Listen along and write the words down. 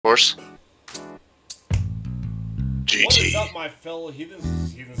course. GT. What is up, my fellow heathens? This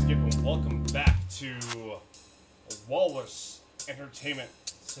is Heathen Skip, and welcome back to Walrus Entertainment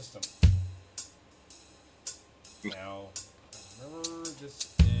System. Now, remember,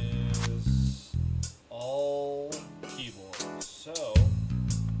 this is all keyboard, so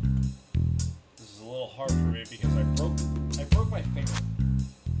this is a little hard for me because I broke my finger.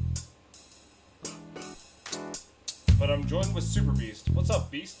 But I'm joined with Super Beast. What's up,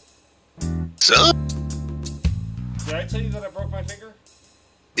 Beast? So? Did I tell you that I broke my finger?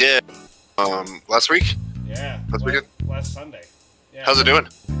 Yeah. Last week? Yeah. Last weekend? Last Sunday. Yeah. How's it doing?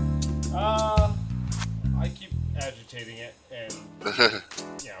 I keep agitating it and,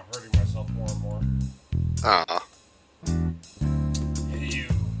 hurting myself more and more. Aw. Hey,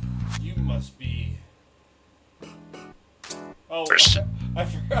 you must be... Oh, I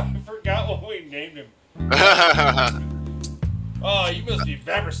forgot what we named him. Oh, you must be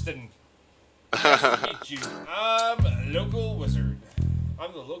Vaberston. Nice to meet you. I'm a local wizard.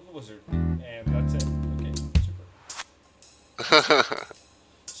 I'm the local wizard. And that's it. Okay, super.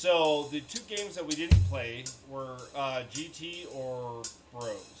 So, the two games that we didn't play were GT or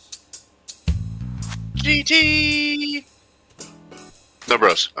Bros. GT! No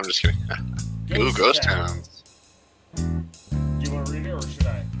bros, I'm just kidding. Ooh, Ghost Towns. Do you want to read it or should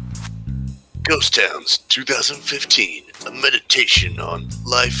I? Ghost Towns 2015, a meditation on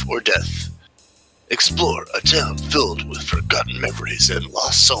life or death. Explore a town filled with forgotten memories and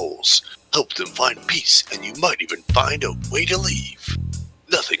lost souls. Help them find peace, and you might even find a way to leave.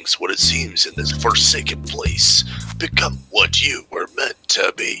 Nothing's what it seems in this forsaken place. Become what you were meant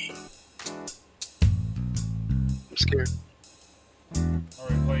to be. I'm scared. Are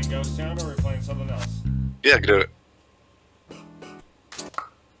we playing Ghost Town or are we playing something else? Yeah, do it.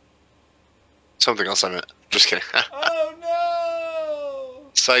 Something else I meant. Just kidding. Oh no!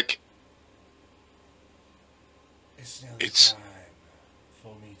 Psych. It's now It's time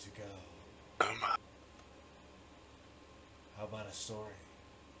for me to go. How about a story?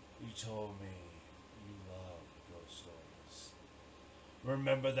 You told me you love ghost stories.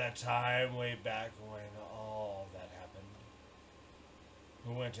 Remember that time way back when all that happened?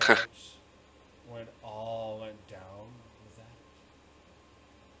 Who went out when all went down with that?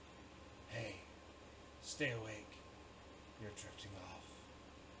 Hey, stay awake. You're drifting off.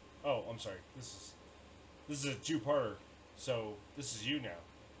 Oh, I'm sorry. This is a two-parter, so this is you now.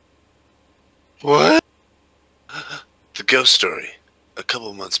 What? The ghost story. A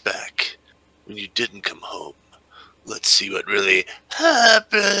couple months back, when you didn't come home. Let's see what really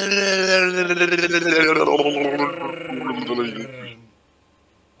happened.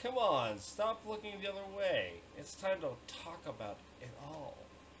 Come on, stop looking the other way. It's time to talk about it all.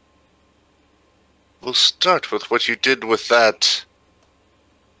 We'll start with what you did with that.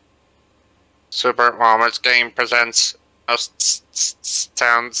 Super Walrus game presents Ghost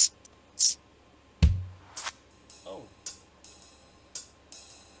Towns. Oh.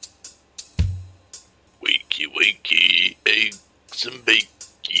 Wakey, wakey, eggs and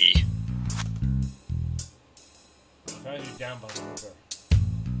bakey. I found you down by the river.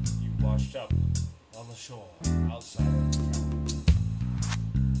 You washed up on the shore outside of the town.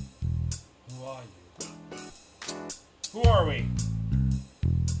 Who are you? Who are we?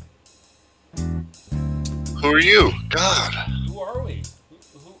 Who are you? God. Who are we?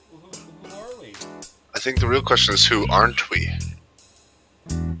 Who are we? I think the real question is, who aren't we?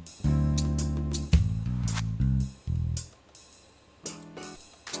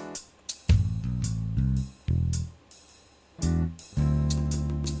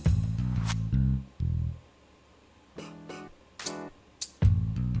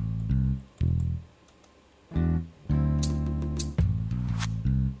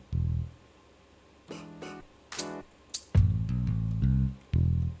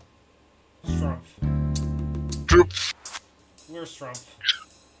 Droop. We're Strumpf.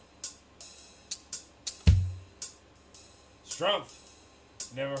 Strumpf.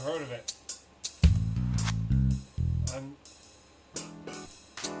 Never heard of it. I'm...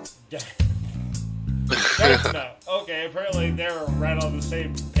 That's not... Okay, apparently they're right on the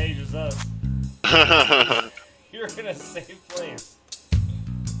same page as us. You're in a safe place.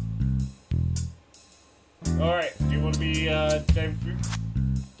 Alright, do you want to be,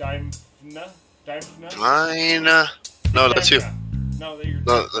 Mine. No, that's you. No,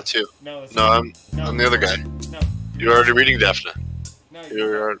 that's you. No, that's I'm the other guy. No. You're already reading Daphne. No,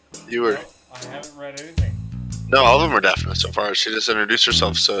 you were. No, I haven't read anything. No, all of them are Daphne so far. She just introduced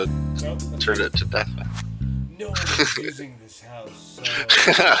herself, so turned it to Daphne. No one is using this house, so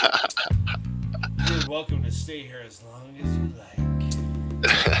you're welcome to stay here as long as you like.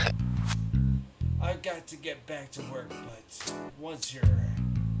 to get back to work, but once you're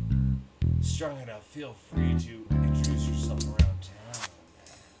strong enough, feel free to introduce yourself around town.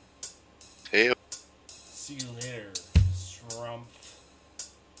 Hey. See you later, Strump.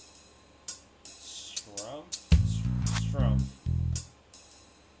 Strump?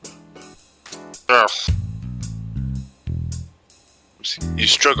 Ugh. You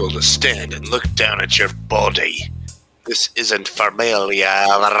struggle to stand and look down at your body. This isn't familiar.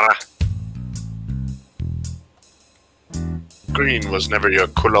 Green was never your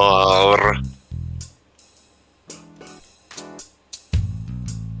color.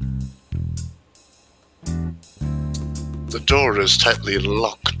 The door is tightly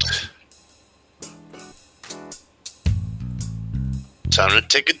locked. Time to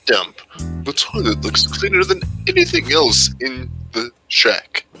take a dump. The toilet looks cleaner than anything else in the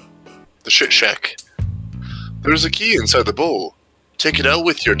shack. The shit shack. There's a key inside the bowl. Take it out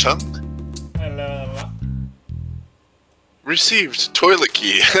with your tongue. Received toilet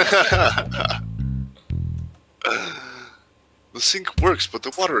key. The sink works, but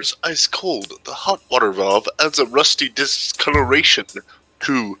the water is ice cold. The hot water valve adds a rusty discoloration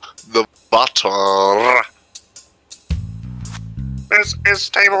to the water. This is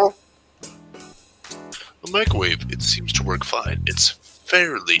stable. The microwave, it seems to work fine. It's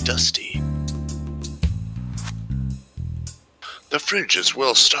fairly dusty. The fridge is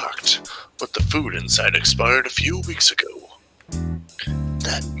well stocked, but the food inside expired a few weeks ago.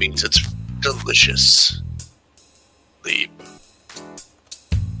 That means it's delicious.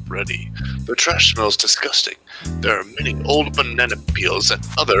 Ready. The trash smells disgusting. There are many old banana peels and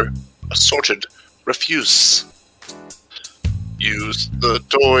other assorted refuse. Use the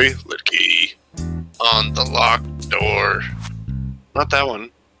toilet key on the locked door. Not that one.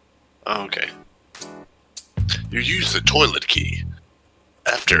 Oh, okay. You use the toilet key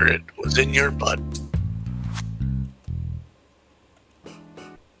after it was in your butt.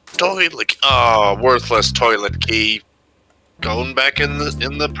 Toilet. Oh, worthless toilet key. Going back in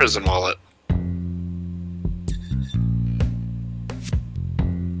the prison wallet.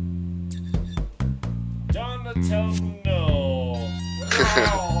 Donatello.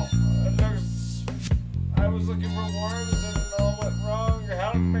 Wow. I was looking for worms and it all went wrong.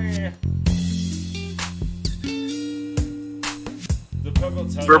 Help me. The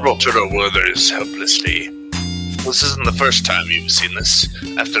Purple turtle withers helplessly. This isn't the first time you've seen this.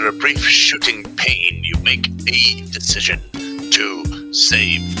 After a brief shooting pain, you make a decision to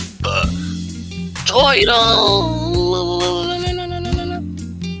save the turtle.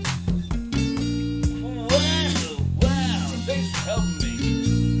 Wow, thanks for helping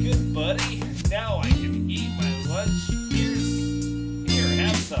me. Good buddy. Now I can eat my lunch. Here,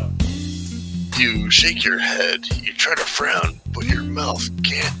 have some. You shake your head. You try to frown, but your mouth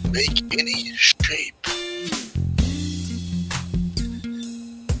can't make any shape.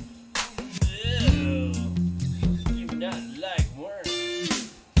 Ew. You do not like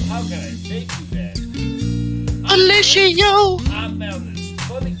worms. How can I make you that? Alicio! I found this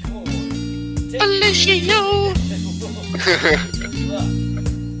funny coin. Alicio! Good luck.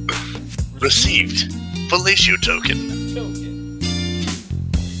 Received. Fellatio token. Token.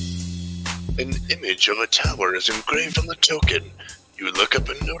 An image of a tower is engraved on the token. You look up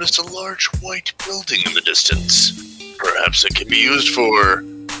and notice a large white building in the distance. Perhaps it can be used for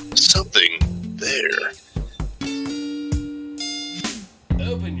something there.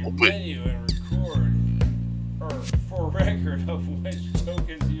 Open your menu and record, or for record of which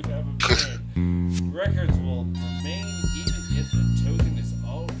tokens you have obtained. Records will remain even if the token has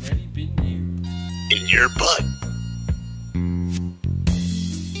already been used. In your butt.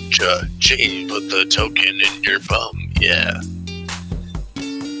 Jane put the token in your bum, yeah.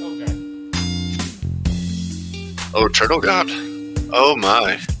 Okay. Oh, Turtle God. Oh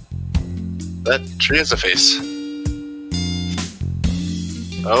my. That tree has a face.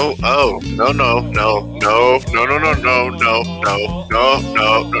 Oh, no, no, no, no, no, no, no, no, no, no, no, no,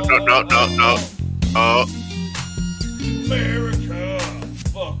 no, no, no, no, no. Oh. America!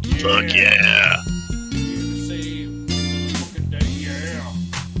 Fuck yeah! Fuck yeah! You saved the fucking day, yeah!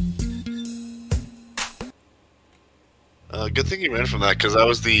 Good thing you ran from that, because that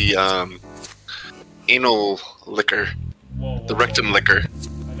was the, anal liquor. Whoa, The rectum liquor.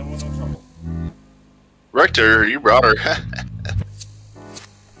 I don't want no trouble. Rector, you brought her.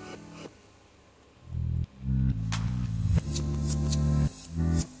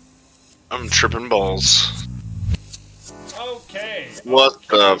 I'm tripping balls. Okay. What okay,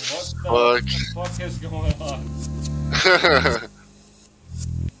 the what the fuck is going on?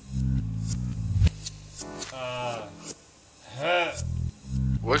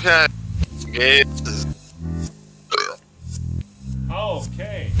 What kind of game is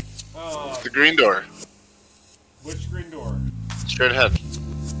Okay. The green door. Which green door? Straight ahead.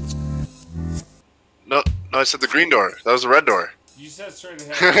 No, I said the green door. That was the red door. You said straight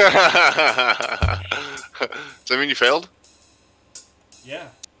ahead. Does that mean you failed? Yeah.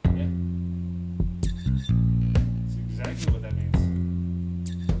 Yeah. That's exactly what that means.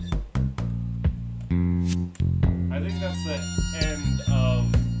 I think that's the end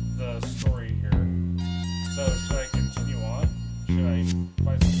of the story here. So should I continue on? Should I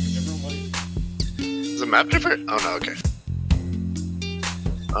find something different? What Is the map different? Oh no, okay.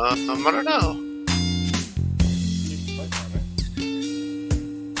 I don't know.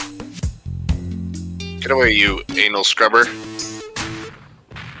 Get away, you anal scrubber.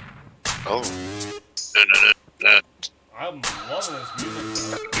 Oh. No. I'm loving this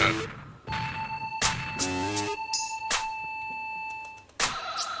music, though.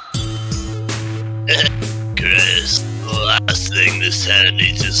 Chris, the last thing this town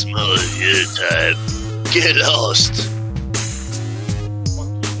needs is more of your time. Get lost. Fuck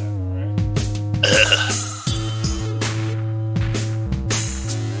you then, alright?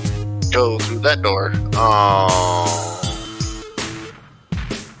 Go through that door. Oh.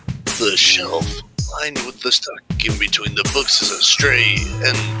 The shelf lined with the stuck in between the books is a stray,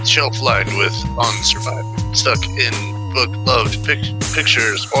 and shelf lined with unsurvived. Stuck in book loved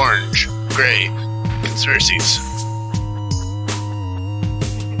pictures, orange, gray, conspiracies.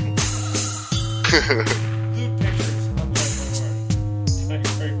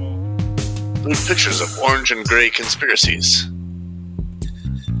 Lewd pictures of orange and gray conspiracies.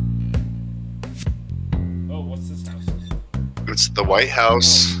 Oh, what's this house? It's the White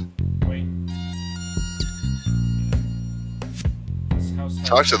House. Wait. This house has...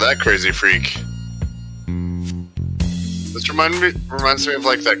 Talk to that crazy freak. This reminds me of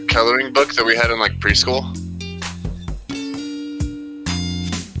like that coloring book that we had in like preschool.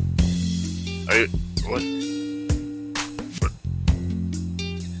 Are you what?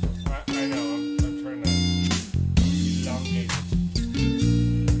 I know. I'm trying to elongate it.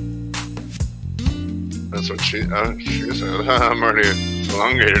 That's what she said. I'm already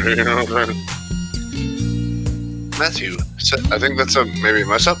elongated. You know what I'm saying? Matthew, I think that's maybe a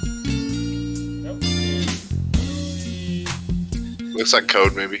mess up. Nope. Looks like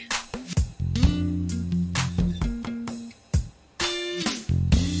code, maybe.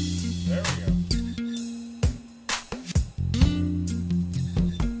 There we go.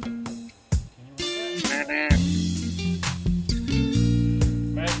 Can you read that?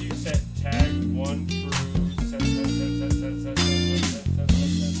 Matthew set tag 1 true. Set.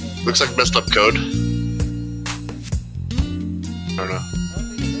 Looks like messed up code. I don't know. I don't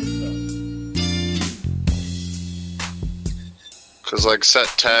think it is though. Because like set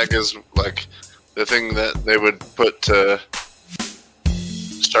tag is like the thing that they would put to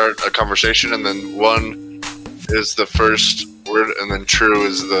start a conversation, and then 1 is the first word, and then true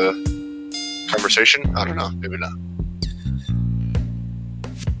is the conversation. I don't know, maybe not.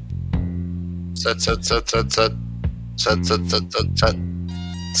 Set.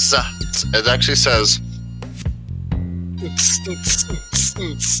 It actually says. I'm adjusting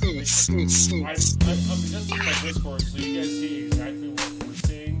my Discord so you guys see exactly what we're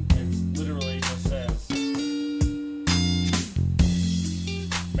seeing. It's literally just says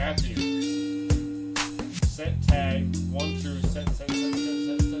Matthew set tag 1 true set.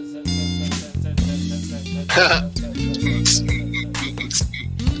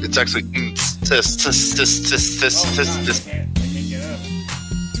 It's actually this. I can't get out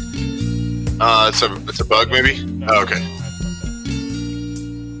of it. It's a bug maybe. No, Oh, okay. I fucked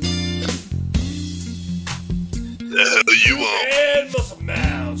The hell you want? up. And Muscle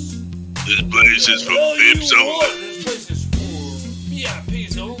Mouse. This place is for VIPs only. This place is for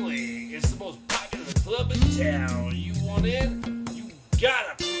VIPs only. It's the most popular club in town. You want in? You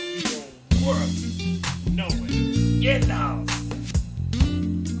gotta prove your worth. Know it. Get lost.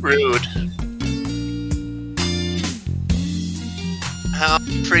 Rude. How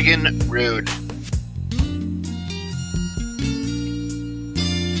friggin' rude.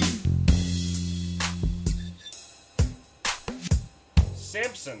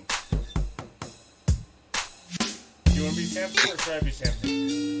 Samson. You want to be Samson or should I be Samson?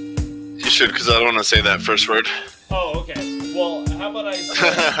 You should, because I don't want to say that first word. Oh, okay. Well, how about I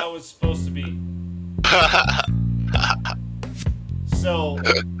say how it's supposed to be? So,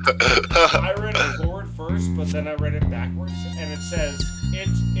 I read it forward first, but then I read it backwards, and it says, "It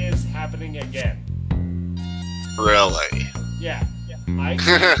is happening again." Really? Yeah.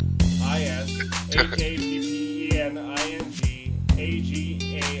 ISHAPPENING AGAIN.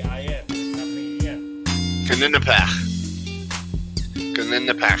 It's happening again. Kaninapah.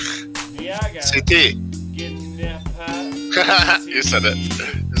 Gnenapach. Niaga. CT. Gnenapach. You said it.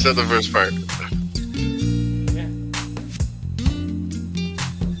 You said the first part. Yeah.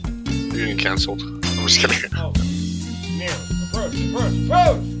 You're getting cancelled. I'm just kidding. Oh. Near. Approach.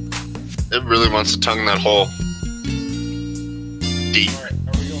 It really wants to tongue that hole. Deep. Alright,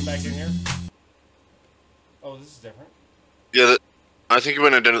 are we going back in here? Oh, this is different. Yeah, I think you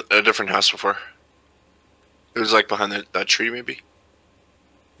went in a different house before. It was like behind that tree, maybe?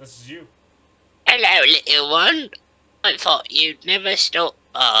 This is you. Hello, little one. I thought you'd never stop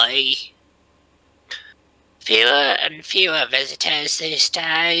by. Fewer and fewer visitors these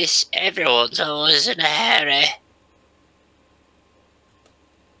days. Everyone's always in a hurry.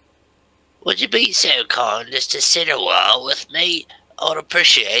 Would you be so kind as to sit a while with me? I'd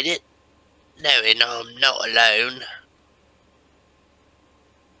appreciate it, knowing I'm not alone.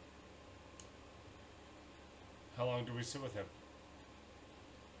 How long do we sit with him?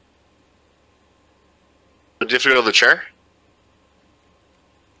 Do you have to go to the chair?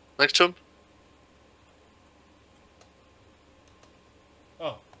 Next to him?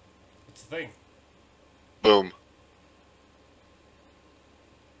 Oh, it's a thing. Boom.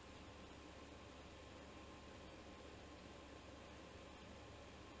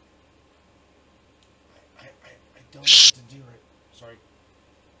 I don't know what to do it. Sorry.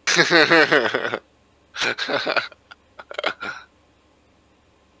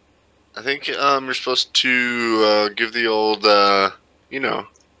 I think you're supposed to give the old, you know.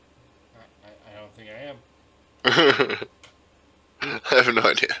 I don't think I am. I have no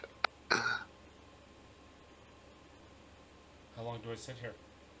idea. How long do I sit here?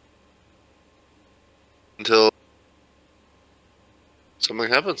 Until something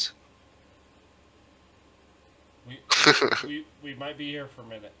happens. We might be here for a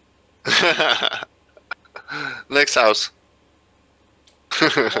minute. Next house.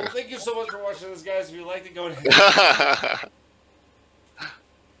 Well, thank you so much for watching this, guys. If you'd like to go ahead,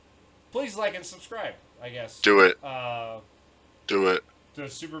 please like and subscribe, I guess. Do it. Do it. The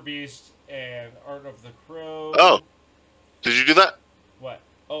Super Beast and Art of the Crow. Oh. Did you do that? What?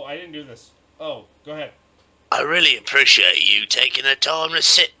 Oh, I didn't do this. Oh, go ahead. I really appreciate you taking the time to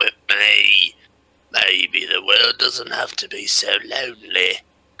sit with me. Maybe the world doesn't have to be so lonely.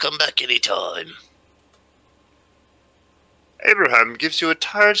 Come back anytime. Abraham gives you a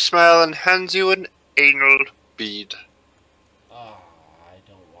tired smile and hands you an anal bead. Ah, I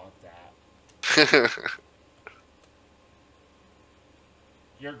don't want that.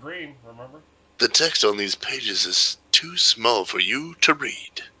 You're green, remember? The text on these pages is too small for you to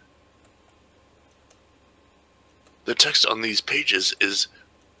read. The text on these pages is...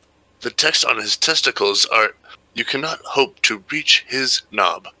 The text on his testicles are... You cannot hope to reach his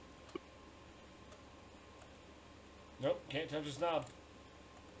knob. Nope, can't touch his knob.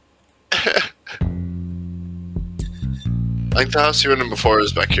 Like the house you were in before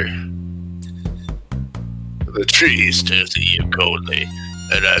is back here. The tree stares at you coldly.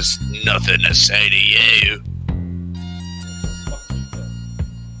 It has nothing to say to you.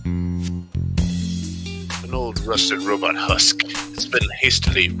 An old rusted robot husk. It's been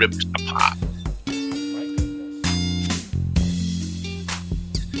hastily ripped apart. My goodness.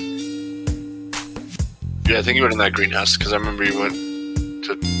 Yeah, I think you went in that greenhouse because I remember you went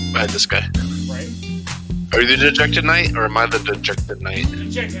to buy this guy. Right? Are you the dejected knight or am I the dejected knight?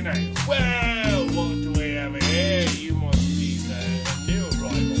 Dejected Knight. Well, what do we have here? You must be the new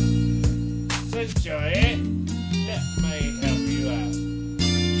arrival. Seizure, eh? Let me help you out.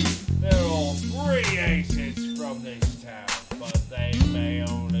 They're all free aces from this town, but they may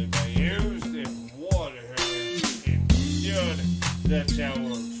only be used if one who is endured the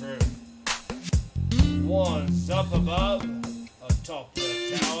Tower of Truth. One's up above, atop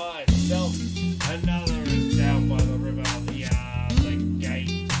the tower itself. Another is down by the river. The gate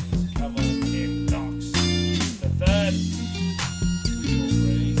is covered in docks. The third, you've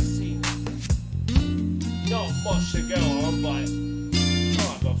already seen it. Not much to go on, but I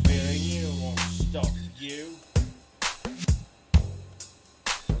have a feeling you won't stop you.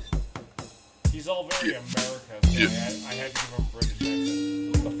 He's all very American, so I had to give him British accent.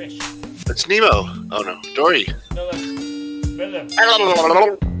 Ooh, a fish. It's Nemo. Oh no, Dory. No, that's Willem.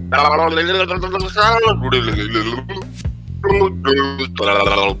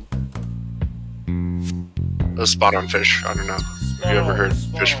 A spot on fish. I don't know. Have you ever heard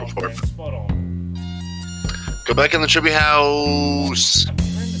fish before? Man, spot on. Go back in the tribute house. I'm trying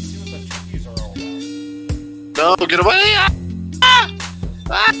to see what the turkeys are all about. No, get away!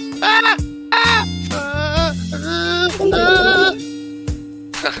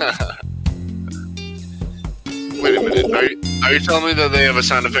 Wait a minute. Are you telling me that they have a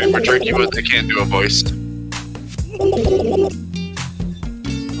sound effect for turkey, but they can't do a voice? I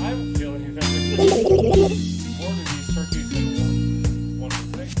have a feeling that there's more to these turkeys than one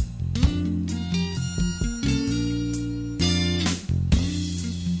would think.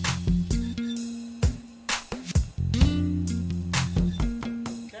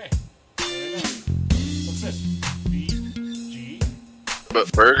 Okay. What's this? BG?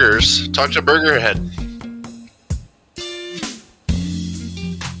 But burgers. Talk to Burger Head.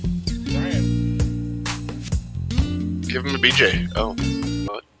 Give him a BJ. Oh.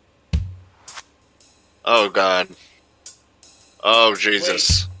 What? Oh, God. Oh,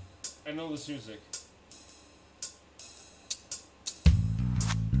 Jesus. Wait, I know this music.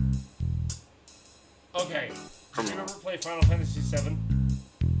 Okay. Did you ever play Final Fantasy VII?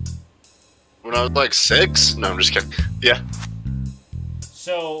 When I was like 6? No, I'm just kidding. Yeah.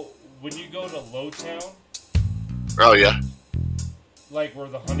 So, when you go to Lowtown, Oh, yeah. like where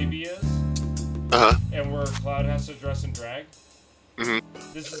the honeybee is, Uh-huh. and where Cloud has to dress and drag,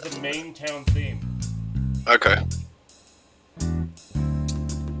 this is the main town theme. Okay.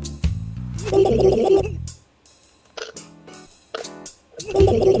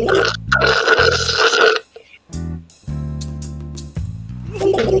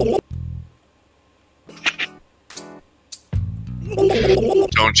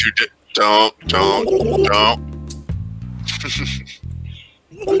 Don't you don't.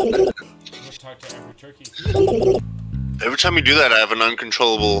 Let's talk to every turkey. Every time you do that, I have an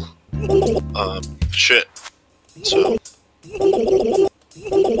uncontrollable, shit. So.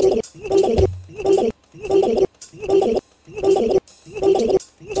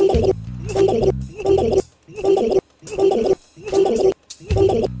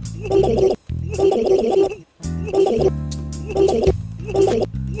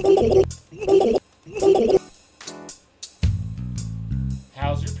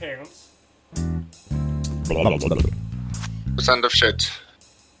 How's your parents? Sound of shit.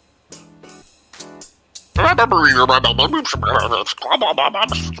 We had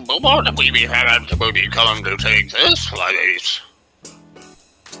come to take this place.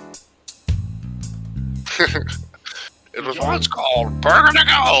 It was once called Burger to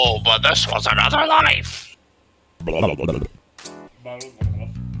Go, but this was another life.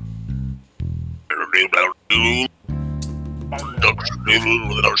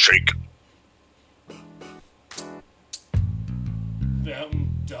 Shake. Mountain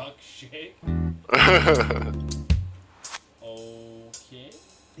duck shake? Okay.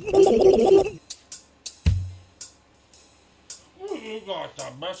 We got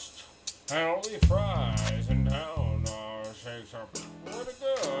the best healthy fries in town. Our shakes are pretty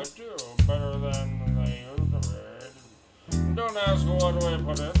good, too. Better than they used to be. Don't ask what we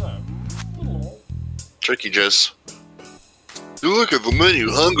put in them. Tricky Jess. You look at the menu,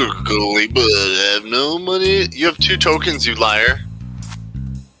 hunger goalie, but I have no money. You have 2 tokens, you liar.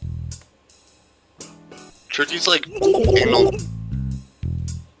 Turkey's like anal.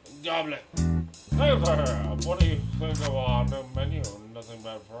 Goblet. Hey there, what do you think of our new menu? Nothing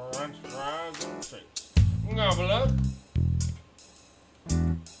but French fries and shakes. Goblet.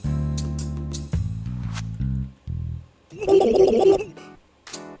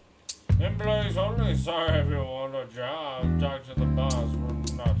 Employees only. Sorry if you want a job. Talk to the boss.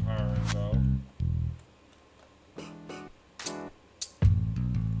 We're not hiring though.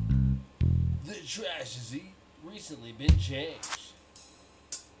 The trash has recently been changed.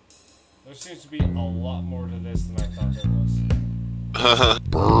 There seems to be a lot more to this than I thought there was.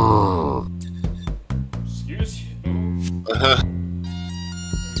 Excuse you. Are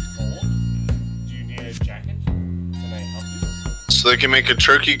you cold? Do you need a jacket? Can I help you? So they can make a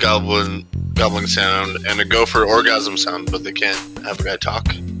turkey gobbling sound and a gopher orgasm sound, but they can't have a guy talk.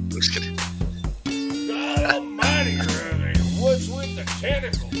 I'm just kidding. God almighty, really. What's with the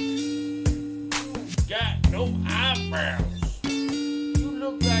tentacles? You got no eyebrows. You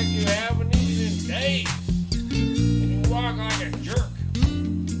look like you haven't eaten in days. And you walk like a jerk.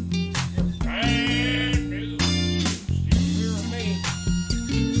 You're bad news. You hear me?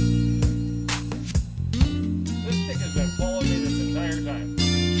 This stick has been following me this entire time.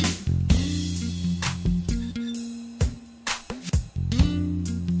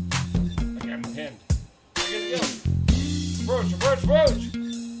 I got him pinned. We're gonna go. Approach. Approach.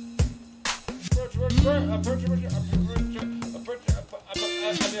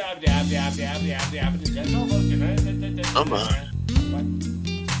 Oh my.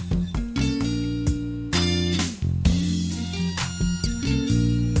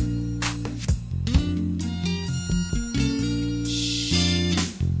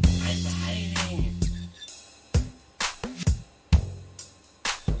 I'm hiding.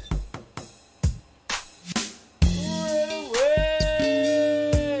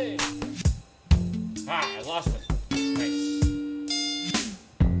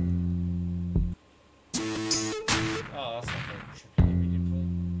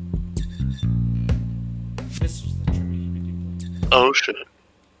 Oh shit.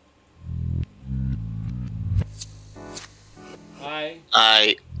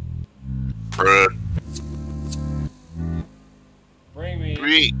 I Red. Bring me.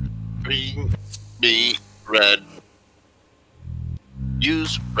 Bring me red.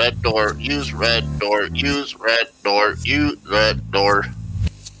 Use red door. Use red door. Use red door. Use red door.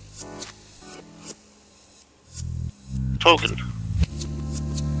 Token.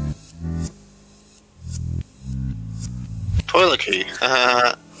 Toilet key.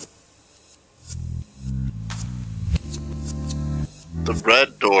 The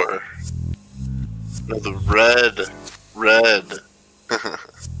red door. No, the red.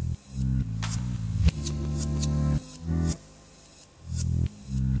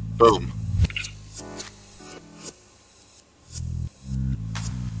 Boom.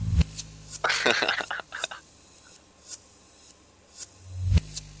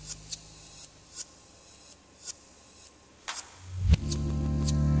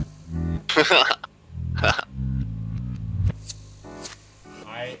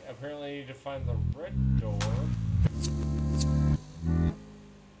 I apparently need to find the red door.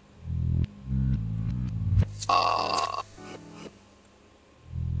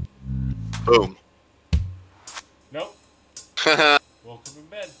 Boom. Nope. Woke up in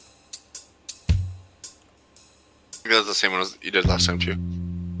bed. That's the same one as you did last time too.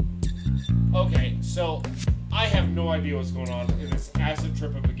 Okay, so I have no idea what's going on in this acid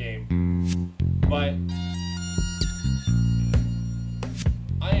trip of a game, but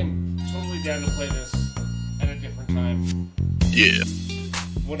I am totally down to play this at a different time. Yeah.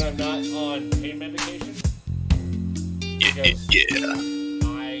 When I'm not on pain medication. Yeah.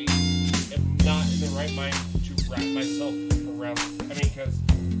 I am not in the right mind to wrap myself around. I mean, because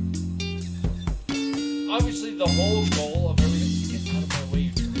obviously the whole goal of everything. Get out of my way,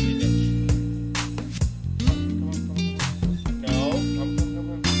 you truly bitch. Come on. No, come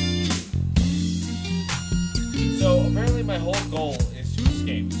on. So apparently my whole goal is to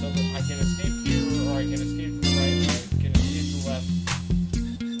escape, so that I can escape here, or I can escape to the right, or I can escape to the left,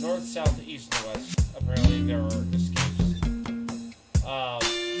 north, south, east, and west. Apparently there are escapes.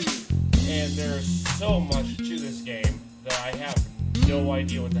 And there's so much to this game that I have no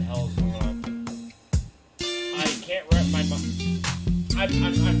idea what the hell is going on. I can't wrap my mind.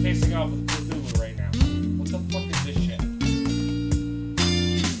 I'm facing off with Cthulhu right now. What the fuck is this shit?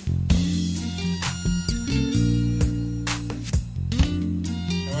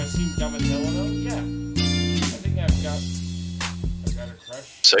 Have I seen Donatello? Yeah. I think I've got a crush.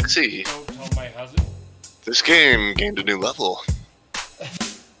 Sexy. Don't tell my husband. This game gained a new level.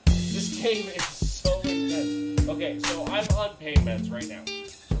 This game is so intense. Okay, so I'm on pain meds right now.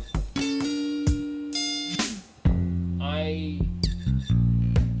 I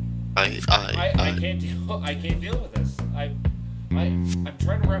can't deal with this. I'm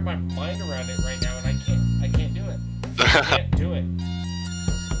trying to wrap my mind around it right now, and I can't do it. I can't do it.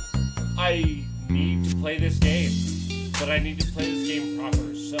 I need to play this game, but I need to play this game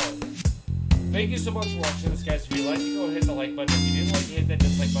proper. So, thank you so much for watching this, guys. If you liked it, go ahead and hit the like button. If you didn't like it, hit that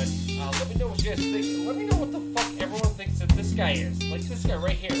dislike button. Let me know what you guys think. Let me know what the fuck everyone thinks that this guy is. Like this guy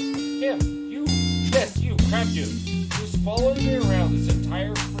right here. Him. You. Yes, you. Crap dude. Who's following me around this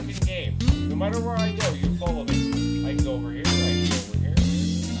entire freaking game. No matter where I go, you follow me. I can go over here. I can go over here. I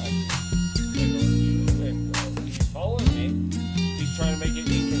can go with you. And he's following me. He's trying to make it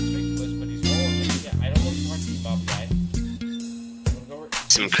inconspicuous, but he's following me. Yeah, I don't want to talk to you, Bob guy.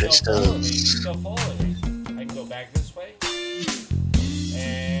 Some crystals. He's still following me. I can go back this way.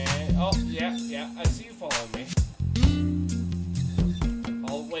 And oh yeah, I see you following me.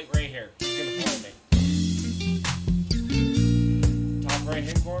 I'll wait right here. He's gonna follow me. Top right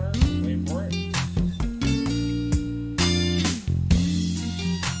hand corner. Wait for it.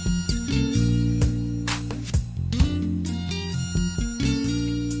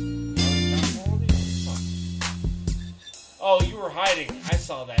 Oh, you were hiding. I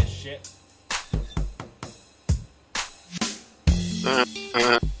saw that shit.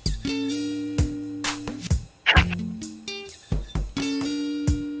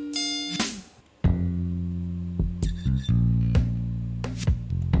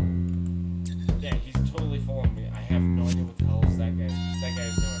 Yeah, he's totally following me. I have no idea what the hell is that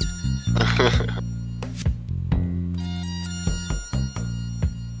guy's doing.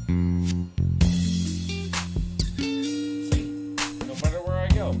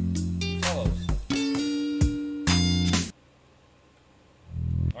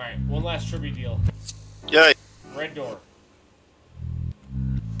 One last trivia deal. Yay. Red door.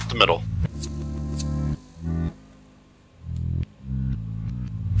 The middle.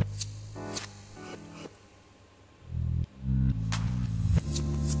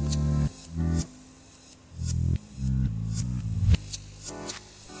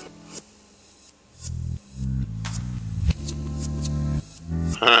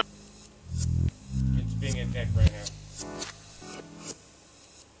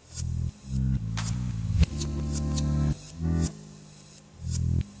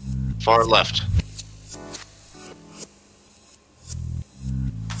 Far left.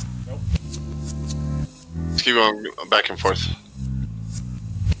 Nope. Let's keep going back and forth.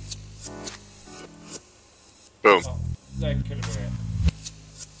 Boom. Oh, that could have been it.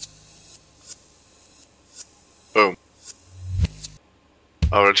 Boom.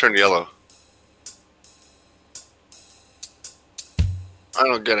 Oh, it turned yellow. I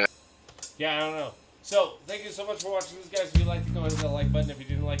don't get it. Yeah, I don't know. So, thank you so much for watching this, guys. If you liked it, go ahead and hit the like button. If you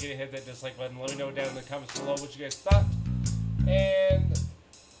didn't like it, hit that dislike button. Let me know down in the comments below what you guys thought. And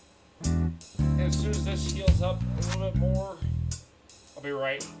as soon as this heals up a little bit more, I'll be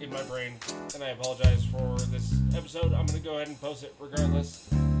right in my brain. And I apologize for this episode. I'm going to go ahead and post it regardless,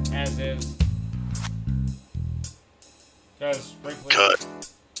 as is. Because, frankly... Cut.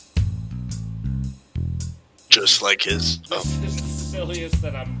 Just like his... This is the silliest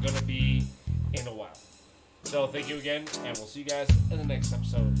that I'm going to be in a while. So, thank you again, and we'll see you guys in the next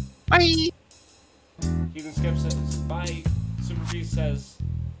episode. Bye! Heathen Skip says bye. Super Beast says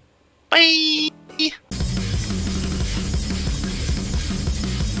Bye!